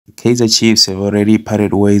Kaizer Chiefs have already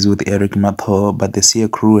parted ways with Eric Matho, but the Sia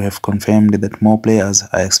crew have confirmed that more players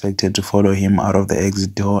are expected to follow him out of the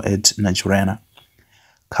exit door at Naturena.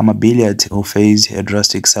 Biliat, who faced a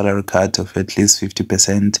drastic salary cut of at least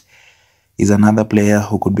 50%, is another player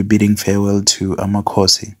who could be bidding farewell to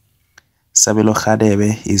Amakhosi. Sabelo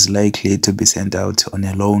Khadebe is likely to be sent out on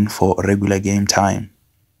a loan for regular game time.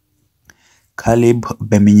 Caleb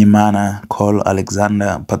Beminyimana, Cole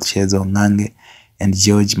Alexander Patchezo Ngange, and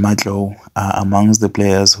George Matlow are amongst the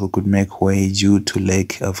players who could make way due to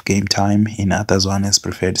lack of game time in Atazwane's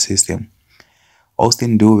preferred system.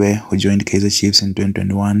 Austin Dube, who joined Kaizer Chiefs in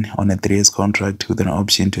 2021 on a 3-year contract with an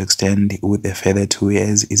option to extend with a further 2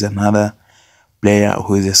 years, is another player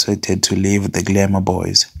who is expected to leave the Glamour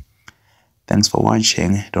Boys. Thanks for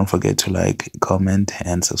watching. Don't forget to like, comment,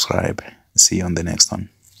 and subscribe. See you on the next one.